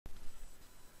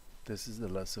This is the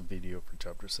lesson video for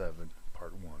Chapter 7,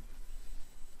 Part 1.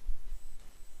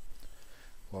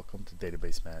 Welcome to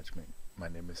Database Management. My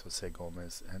name is Jose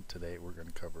Gomez, and today we're going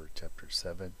to cover Chapter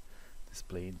 7,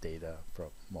 Displaying Data from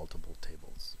Multiple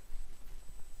Tables.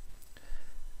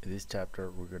 In this chapter,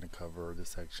 we're going to cover the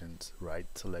sections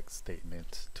Write Select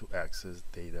Statements to access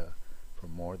data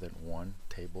from more than one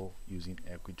table using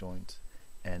equijoins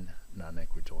and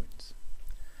non-equijoins.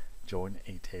 Join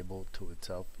a table to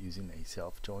itself using a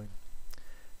self-join.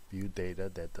 View data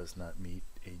that does not meet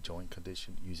a join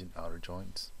condition using outer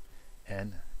joins.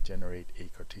 And generate a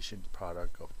Cartesian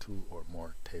product of two or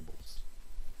more tables.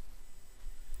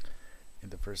 In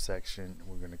the first section,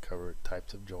 we're going to cover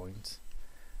types of joins,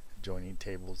 joining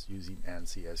tables using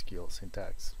ANSI SQL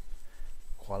syntax,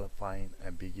 qualifying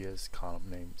ambiguous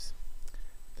column names,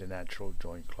 the natural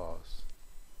join clause,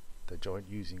 the join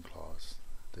using clause,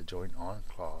 the join on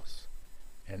clause,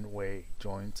 n-way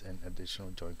joins and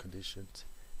additional join conditions,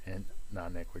 and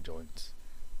non-equijoins.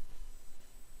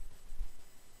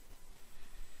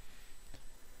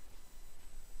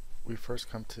 We first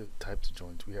come to types of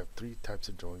joins. We have three types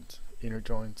of joins: inner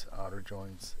joins, outer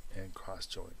joins, and cross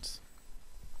joins.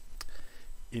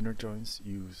 Inner joins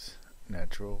use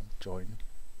natural join,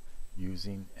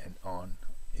 using, and on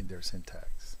in their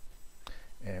syntax,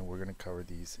 and we're going to cover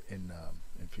these in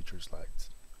future slides.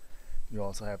 You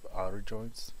also have outer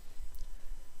joins.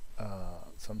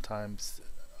 Sometimes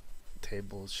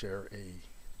tables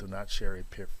do not share a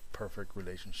perfect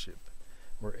relationship,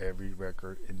 where every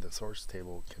record in the source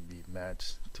table can be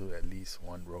matched to at least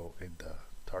one row in the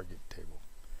target table.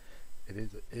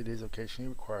 It is occasionally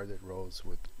required that rows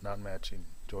with non-matching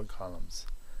join columns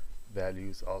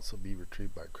values also be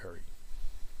retrieved by query.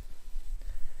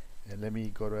 And let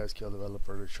me go to SQL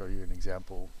Developer to show you an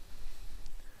example.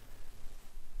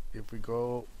 If we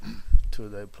go to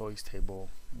the employees table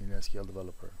in SQL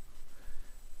Developer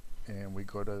and we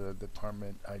go to the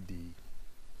department ID,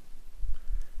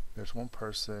 there's one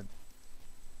person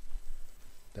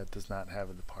that does not have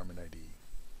a department ID,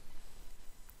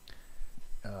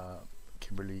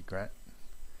 Kimberly Grant.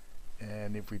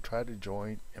 And if we try to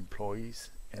join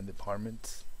employees and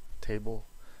departments table,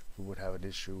 we would have an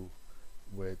issue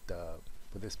with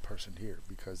this person here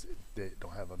because they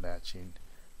don't have a matching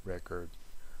record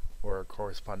or a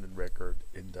corresponding record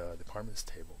in the departments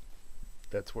table.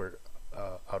 That's where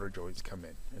outer joins come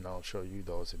in, and I'll show you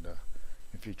those in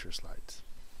future slides.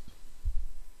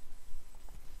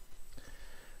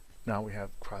 Now we have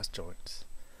cross joins.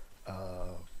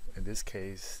 In this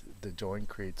case, the join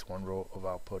creates one row of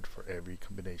output for every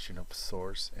combination of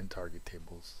source and target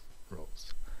tables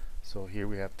rows. So here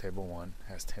we have table 1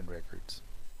 has 10 records.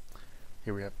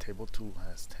 Here we have table 2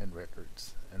 has 10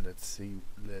 records. And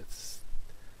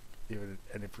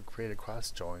if we create a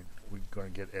cross join, we're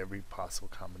going to get every possible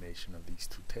combination of these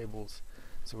two tables.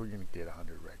 So we're going to get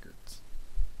 100 records.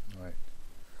 All right.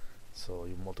 So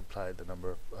you multiply the number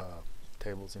of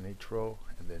tables in each row,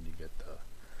 and then you get the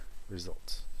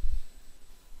results.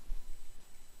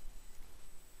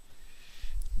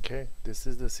 Okay, this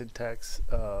is the syntax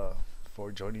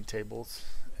for joining tables,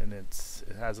 and it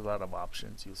has a lot of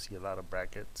options. You'll see a lot of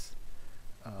brackets,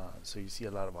 so you see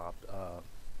a lot of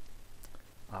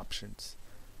options.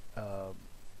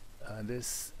 In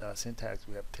this syntax,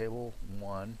 we have table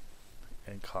 1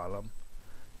 and column,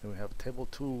 and we have table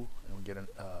 2, and we get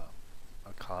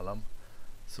a column.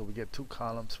 So we get two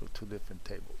columns for two different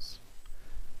tables.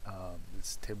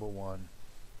 This is table 1,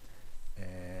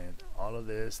 and all of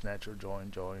this natural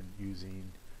join,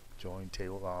 using, join,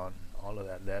 table on, all of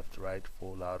that left, right,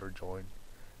 full, outer join,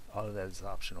 all of that is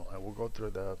optional, and we'll go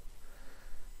through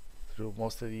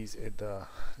most of these in the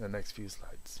next few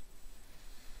slides.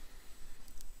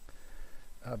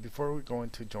 Before we go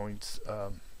into joins,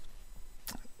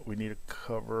 we need to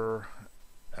cover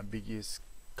ambiguous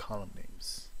column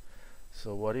names.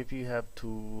 So what if you have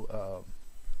two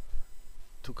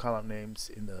column names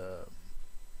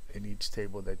in each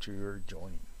table that you're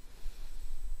joining?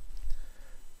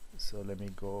 So let me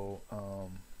go.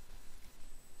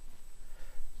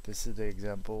 This is the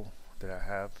example that I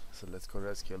have. So let's go to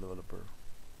SQL Developer.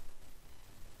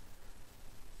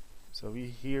 So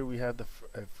here we have the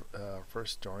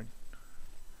first join,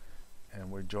 and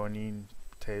we're joining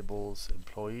tables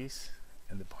employees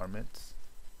and departments.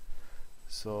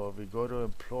 So if we go to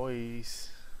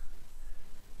employees,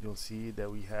 you'll see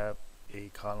that we have a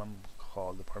column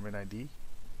called department ID,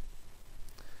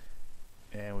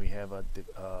 and we have a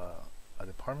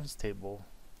departments table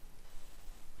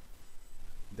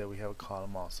that we have a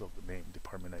column also named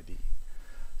department ID.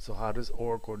 So how does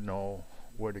Oracle know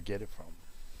where to get it from?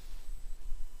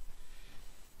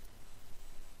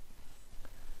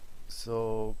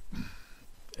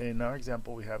 In our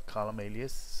example, we have column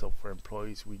alias. So for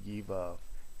employees, we give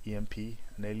EMP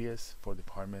an alias. For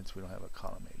departments, we don't have a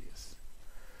column alias.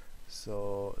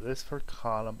 So this for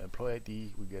column employee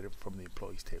ID, we get it from the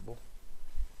employees table.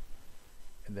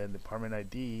 And then department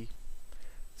ID,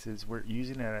 since we're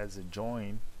using it as a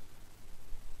join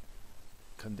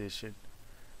condition,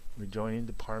 we're joining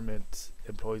departments,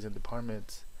 employees and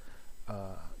departments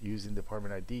using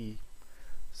department ID.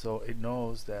 So it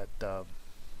knows that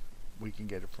we can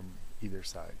get it from either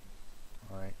side,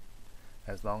 alright,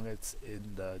 as long as it's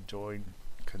in the join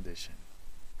condition.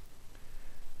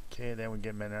 Okay, then we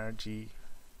get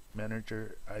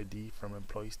manager ID from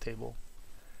employees table.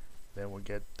 Then we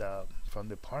get from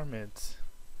departments,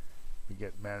 we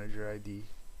get manager ID.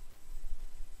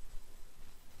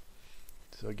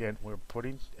 So again, we're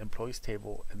putting employees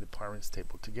table and departments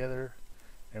table together,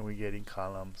 and we're getting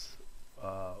columns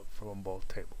from both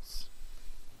tables.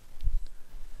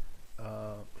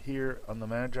 Here on the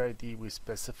manager ID, we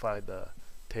specify the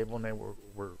table name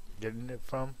we're getting it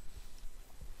from.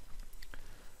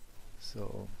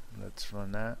 So let's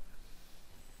run that,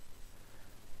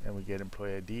 and we get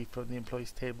employee ID from the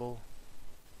employees table.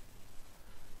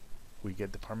 We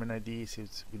get department ID,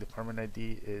 since department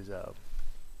ID is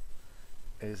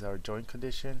our join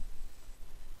condition.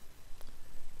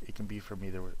 It can be from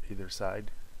either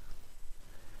side.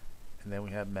 And then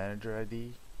we have manager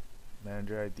ID.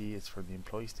 Manager ID is from the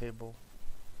employees table,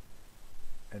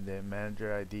 and then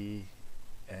manager ID,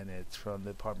 and it's from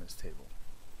the departments table.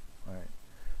 Alright,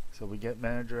 so we get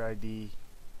manager ID,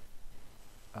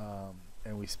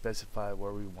 and we specify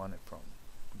where we want it from.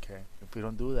 Okay, if we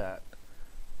don't do that,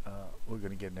 we're going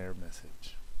to get an error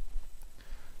message.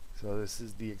 So this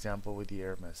is the example with the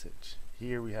error message.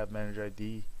 Here we have manager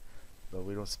ID, but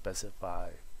we don't specify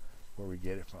where we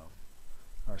get it from.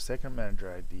 Our second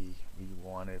manager ID, we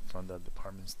want it from the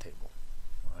departments table.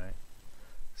 Alright,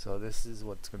 so this is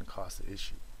what's going to cause the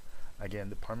issue. Again,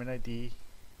 department ID,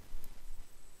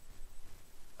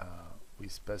 we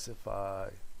specify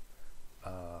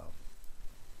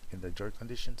in the join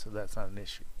condition, so that's not an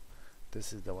issue.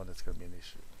 This is the one that's going to be an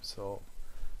issue. So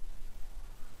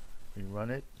we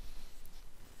run it,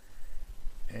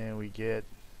 and we get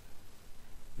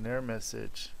an error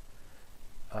message,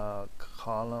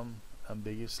 column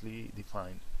ambiguously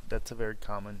defined. That's a very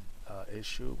common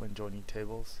issue when joining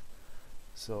tables.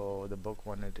 So the book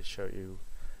wanted to show you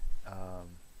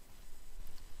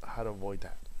how to avoid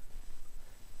that.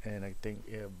 And I think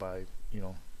by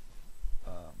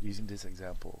using this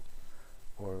example,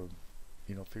 or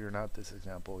figuring out this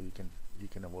example, you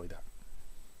can avoid that.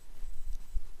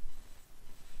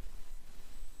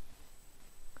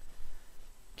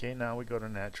 Okay, now we go to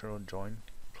natural join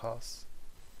clause.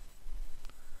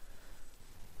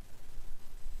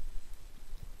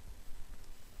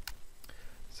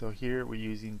 So here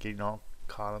we're getting all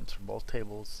columns from both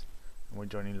tables, and we're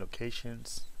joining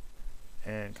locations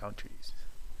and countries.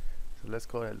 So let's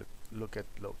go ahead and look at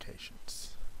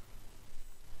locations.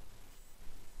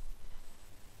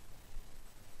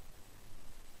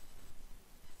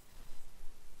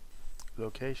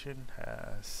 Location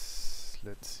has,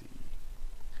 let's see,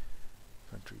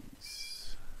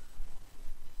 countries.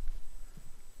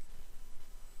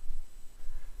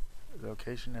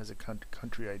 Location has a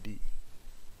country ID.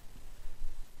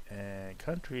 And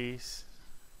countries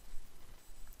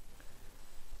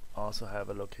also have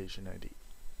a location ID.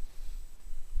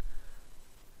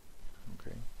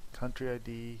 Okay, country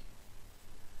ID,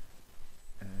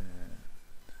 and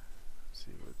let's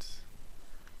see what's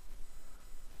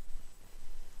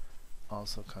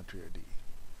also country ID.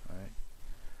 Alright,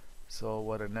 so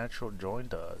what a natural join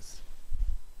does,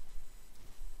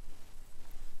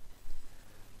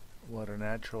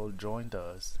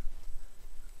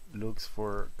 looks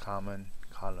for common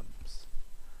columns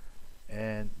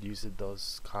and uses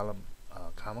those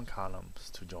common columns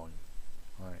to join.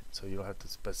 Alright, so you don't have to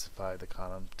specify the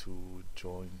column to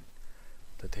join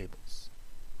the tables.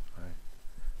 Alright,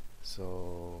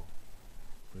 so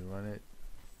we run it,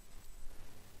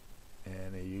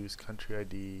 and it uses country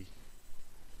ID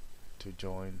to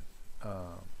join,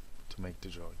 to make the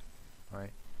join.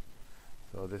 Right,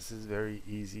 so this is very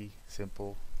easy,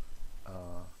 simple.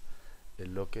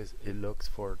 It looks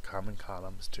for common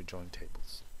columns to join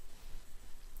tables.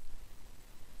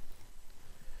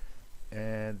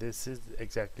 And this is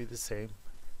exactly the same,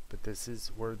 but this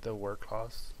is where the where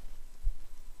clause.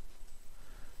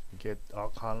 We get all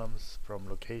columns from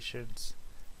locations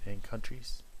and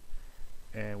countries,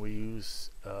 and we use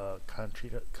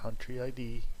country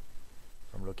ID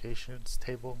from locations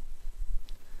table,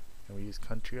 and we use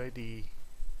country ID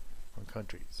from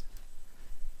countries,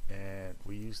 and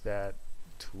we use that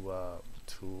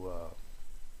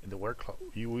in the work clause,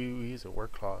 we use a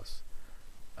work clause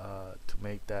to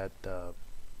make that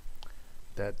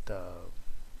that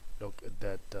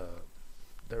that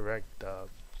direct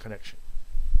connection.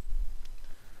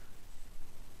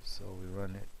 So we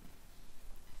run it,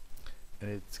 and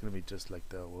it's gonna be just like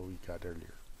the what we got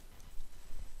earlier.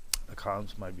 The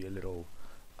columns might be a little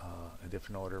a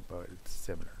different order, but it's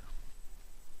similar.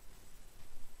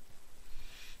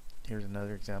 Here's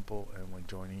another example, and we're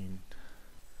joining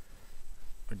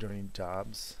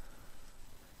jobs,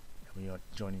 and we are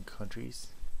joining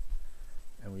countries,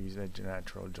 and we're using a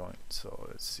natural join. So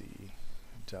let's see,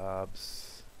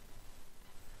 jobs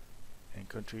and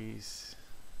countries.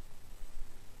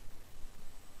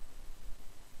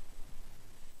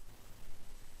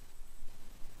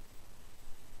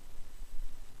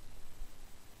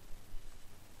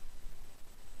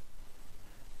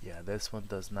 Yeah, this one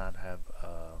does not have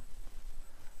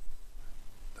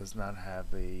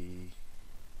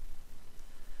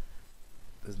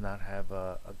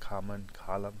a common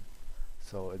column,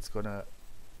 so it's gonna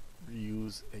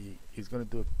do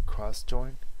a cross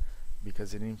join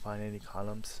because it didn't find any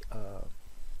columns.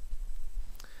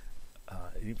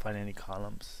 It didn't find any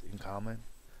columns in common,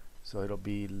 so it'll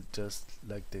be just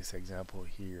like this example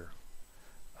here.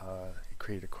 It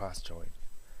created a cross join,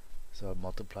 so I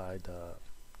multiplied the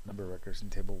number of records in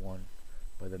table 1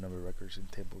 by the number of records in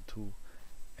table 2,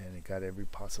 and it got every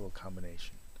possible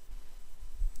combination.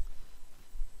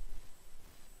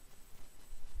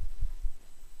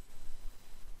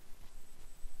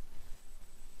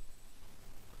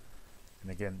 And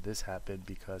again, this happened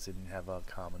because it didn't have a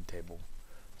common table.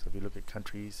 So if you look at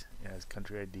countries, it has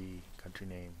country ID, country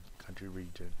name, country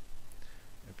region.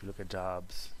 If you look at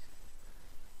jobs,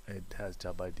 it has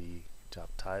job ID, job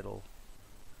title,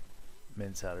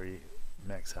 min salary,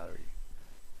 max salary.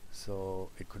 So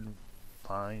it couldn't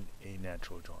find a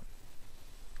natural join.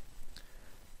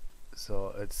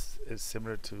 So it's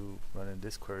similar to running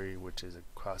this query, which is a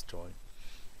cross join,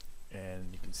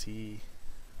 and you can see,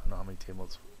 I don't know how many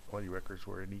tables, how many records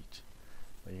were in each,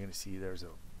 but you're gonna see there's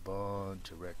a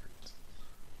bunch of records.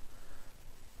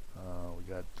 We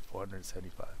got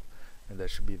 475, and that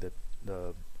should be the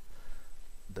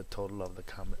total of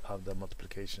the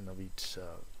multiplication of each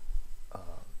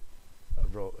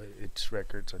row, each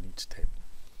records on each table.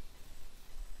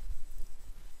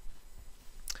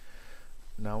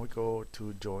 Now we go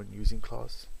to join using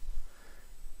clause,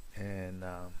 and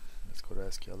let's go to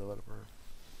SQL Developer.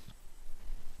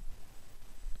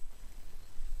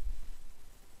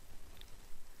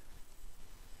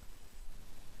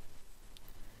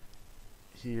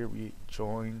 Here we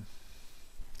join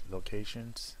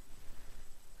locations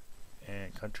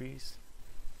and countries,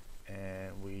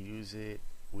 and we use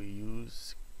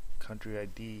country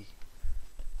ID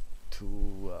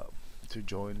to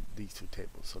join these two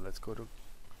tables. So let's go to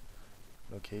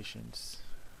locations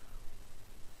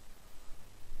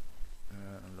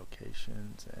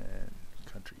and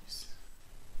countries.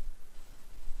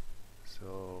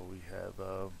 So we have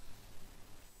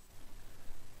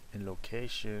in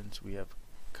locations we have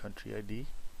country ID,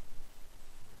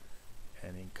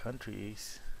 and in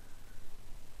countries,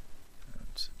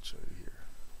 let's show you here,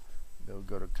 they'll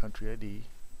go to country ID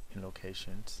in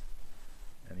locations,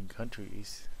 and in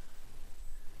countries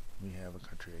we have a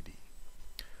country ID.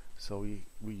 So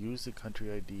we use the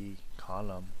country ID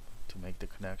column to make the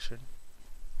connection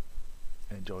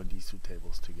and join these two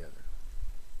tables together,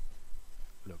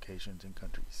 locations and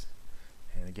countries.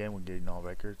 And again, we're getting all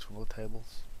records from both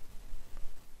tables.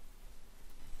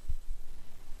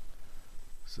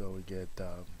 So we get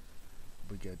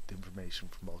information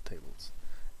from both tables,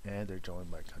 and they're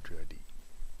joined by country ID.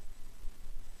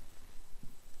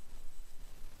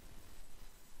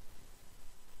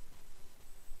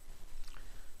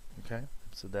 Okay,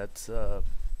 so that's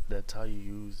how you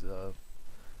use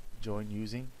join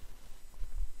using.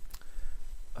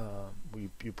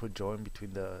 You put join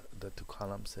between the two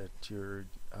columns that you're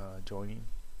joining,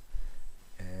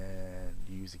 and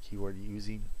you use the keyword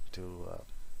using to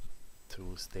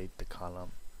state the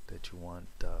column that you want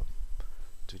to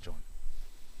join.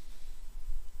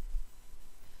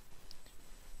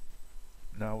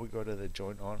 Now we go to the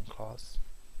join on clause,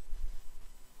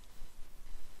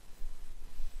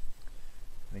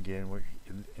 and again, we're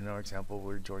in our example,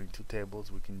 we're joining two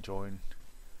tables. We can join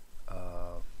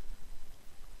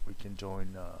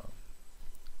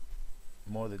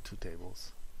more than two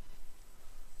tables.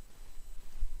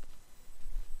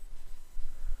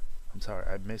 I'm sorry,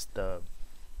 I missed the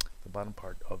bottom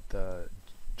part of the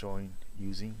join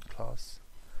using clause.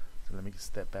 So let me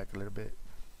step back a little bit.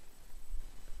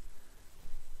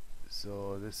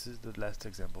 So this is the last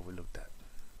example we looked at,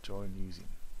 join using.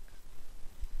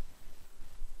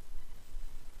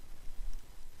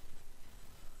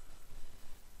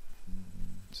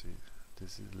 See,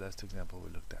 this is the last example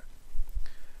we looked at.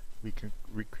 We can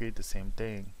recreate the same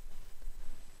thing,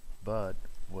 but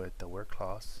with the where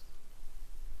clause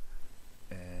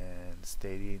and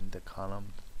stating the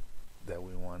column that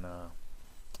we wanna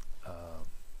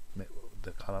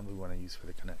use for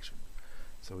the connection.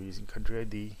 So we're using country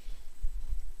ID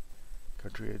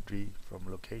from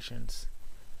locations,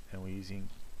 and we're using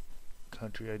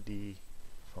country ID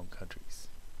from countries,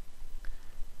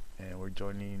 and we're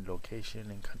joining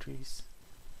location and countries,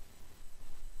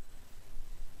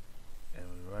 and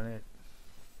we run it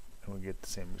and we get the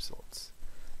same results.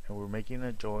 And we're making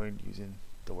a join using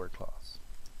the where clause.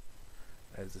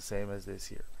 It's the same as this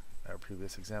here, our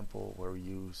previous example where we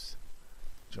use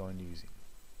join using.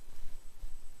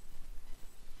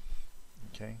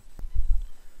 Okay,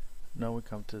 now we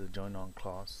come to the join on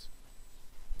clause,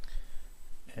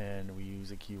 and we use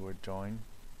the keyword join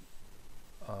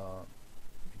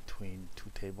between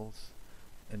two tables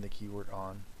and the keyword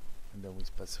on, and then we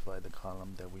specify the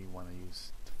column that we want to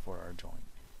use for our join.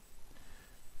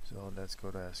 So let's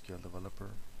go to SQL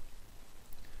Developer,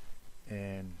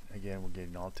 and again we're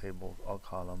getting all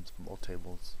columns from all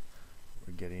tables.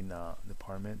 We're getting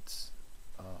departments,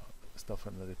 stuff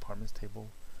from the departments table.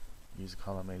 We use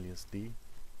column alias D.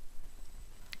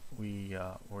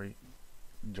 We're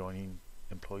joining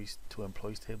employees to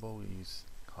employees table. We use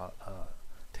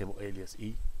table alias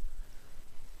E,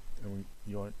 and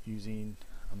we're using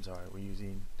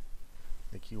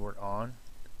the keyword on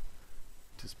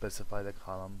to specify the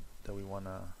column that we want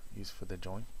to use for the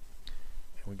join.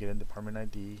 And we get in department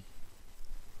ID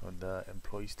from the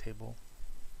employees table,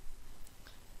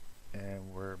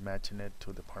 and we're matching it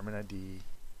to department ID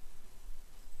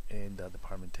in the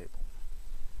department table.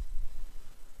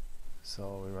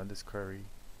 So we run this query,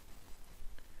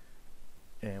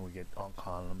 and we get all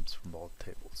columns from both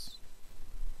tables.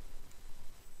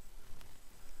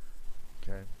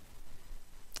 Okay,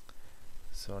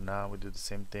 so now we do the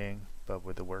same thing but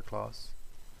with the where clause,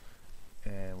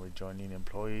 and we're joining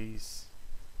employees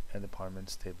and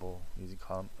departments table using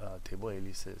table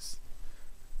aliases,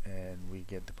 and we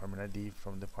get department ID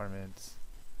from departments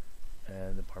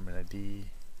and department ID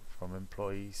from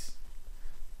employees,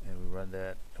 and we run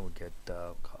that and we get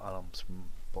columns from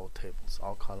both tables,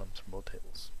 all columns from both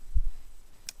tables.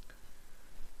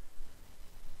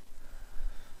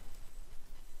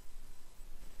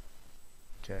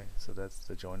 Okay, so that's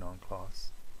the join on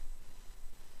clause.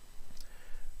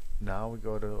 Now we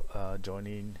go to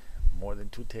joining more than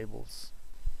two tables.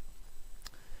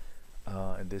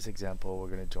 In this example, we're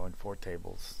going to join 4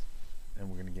 tables, and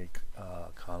we're going to get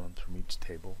columns from each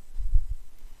table.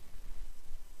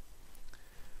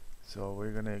 So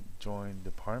we're going to join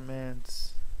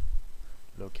departments,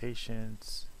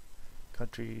 locations,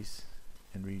 countries,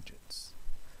 and regions.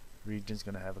 Regions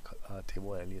going to have a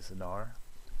table alias an R,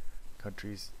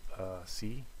 countries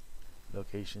C,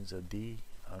 locations a D,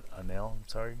 an L, I'm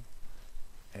sorry,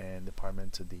 and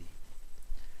departments a D.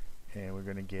 And we're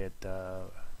going to get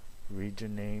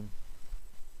region name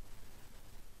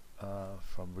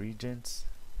from regions.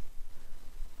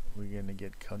 We're going to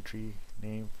get country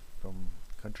name from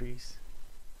countries.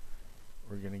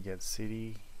 We're going to get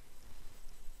city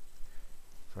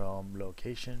from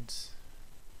locations,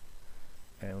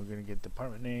 and we're going to get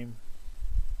department name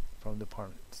from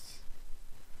departments.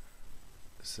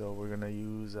 So we're going to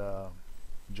use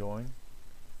join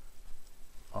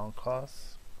on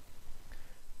clause,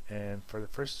 and for the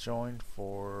first join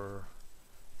for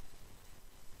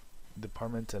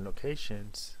departments and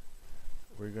locations,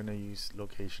 we're going to use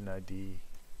location ID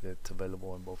that's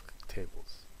available in both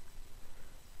tables.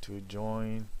 To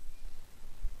join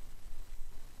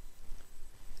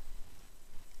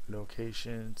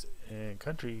locations and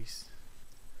countries,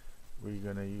 we're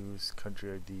going to use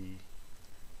country ID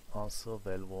also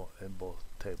available in both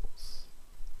tables.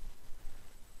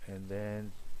 And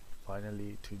then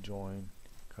finally, to join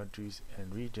countries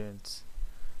and regions,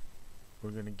 we're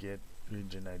going to get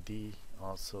region ID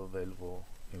also available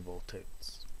in both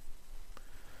tables.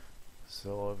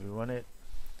 So if we run it,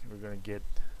 we're going to get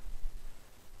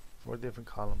 4 different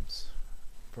columns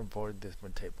from 4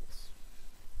 different tables.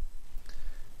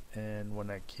 And when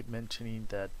I keep mentioning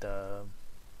that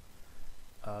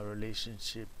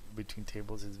relationship between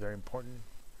tables is very important,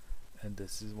 and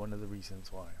this is one of the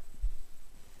reasons why.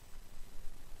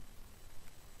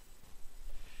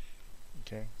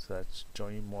 Okay, so that's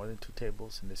joining more than 2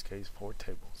 tables, in this case 4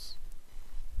 tables.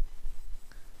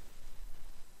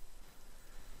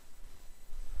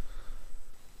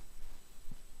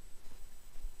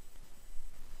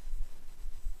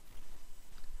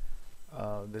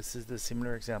 this is the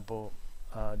similar example,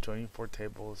 joining four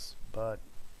tables, but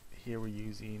here we're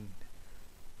using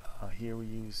here we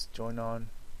use join on,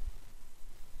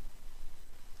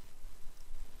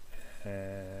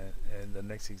 and the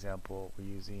next example we're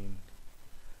using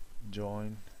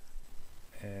join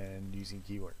and using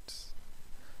keywords.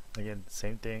 Again,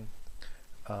 same thing.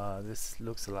 This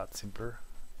looks a lot simpler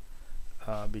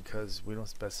because we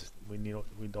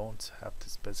don't have to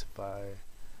specify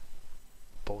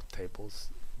both tables,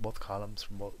 both columns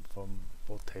from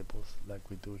both tables like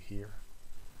we do here.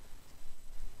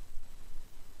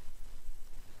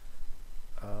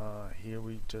 Here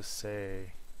we just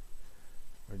say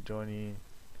we're joining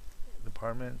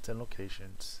departments and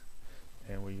locations,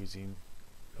 and we're using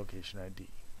location ID.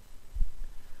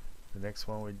 The next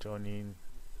one, we're joining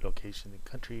location and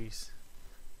countries,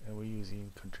 and we're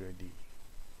using country ID.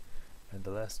 And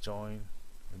the last join,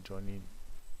 we're joining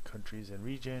countries and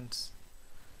regions,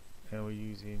 and we're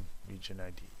using region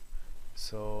ID.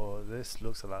 So this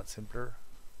looks a lot simpler,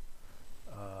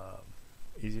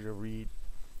 easier to read,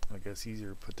 I guess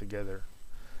easier to put together,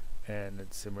 and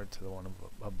it's similar to the one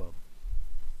above.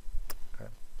 Okay,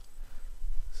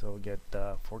 so we get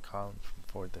 4 columns from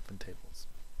 4 different tables.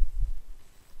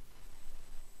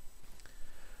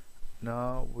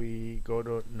 Now we go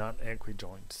to non-equity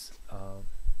joins,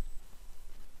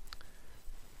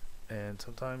 and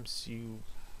sometimes you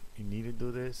need to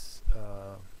do this.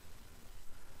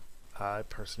 I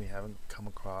personally haven't come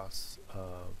across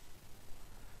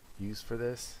use for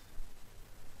this.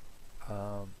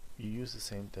 You use the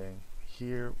same thing.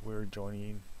 Here we're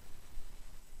joining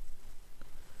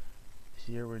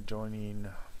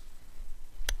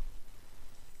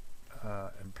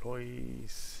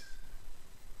employees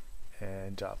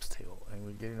and jobs table, and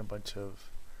we're getting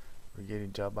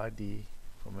job ID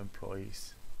from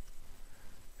employees,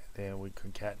 and then we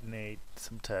concatenate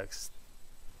some text,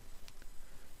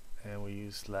 and we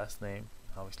use last name.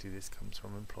 Obviously this comes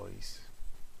from employees.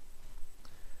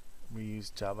 We use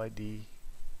job ID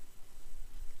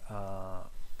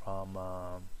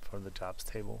from the jobs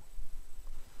table.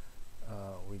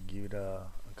 We give it a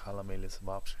column alias of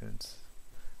options,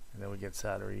 and then we get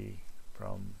salary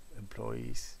from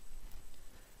employees.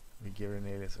 We give it an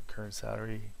alias of current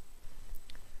salary.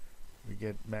 We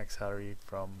get max salary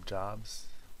from jobs,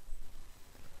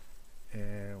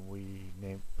 and we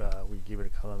give it a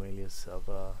column alias of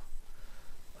a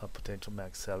potential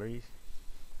max salary.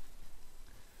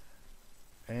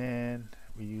 And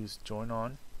we use join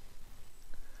on,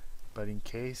 but in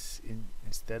case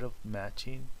instead of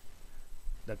matching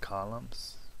the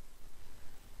columns,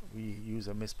 we use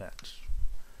a mismatch.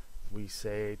 We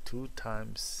say 2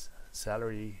 times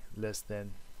salary less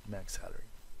than max salary,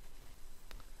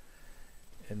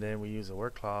 and then we use a where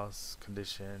clause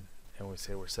condition, and we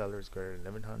say where salary is greater than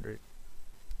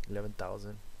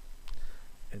 11,000,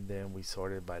 and then we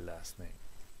sort it by last name.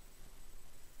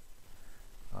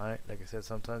 Alright, like I said,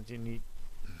 sometimes you need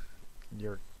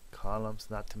your columns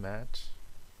not to match,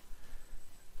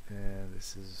 and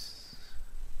this is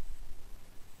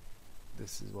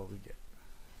what we get,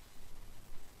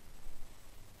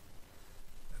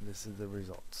 and this is the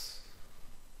results.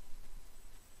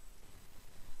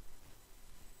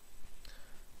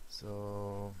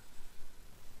 So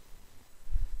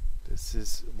this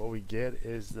is what we get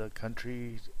is the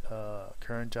country,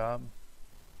 current job,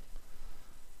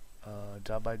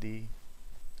 job ID,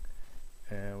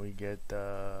 and we get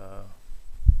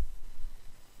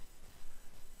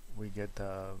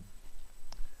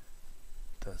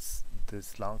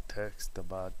this long text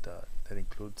about that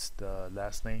includes the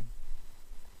last name,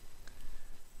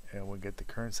 and we get the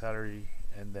current salary,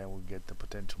 and then we get the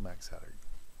potential max salary.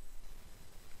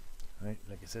 Right,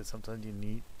 like I said, sometimes you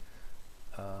need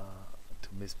to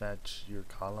mismatch your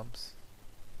columns,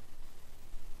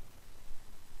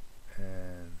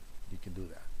 and you can do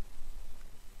that.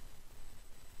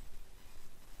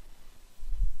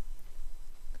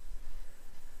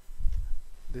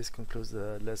 This concludes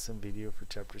the lesson video for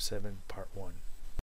chapter 7 part 1.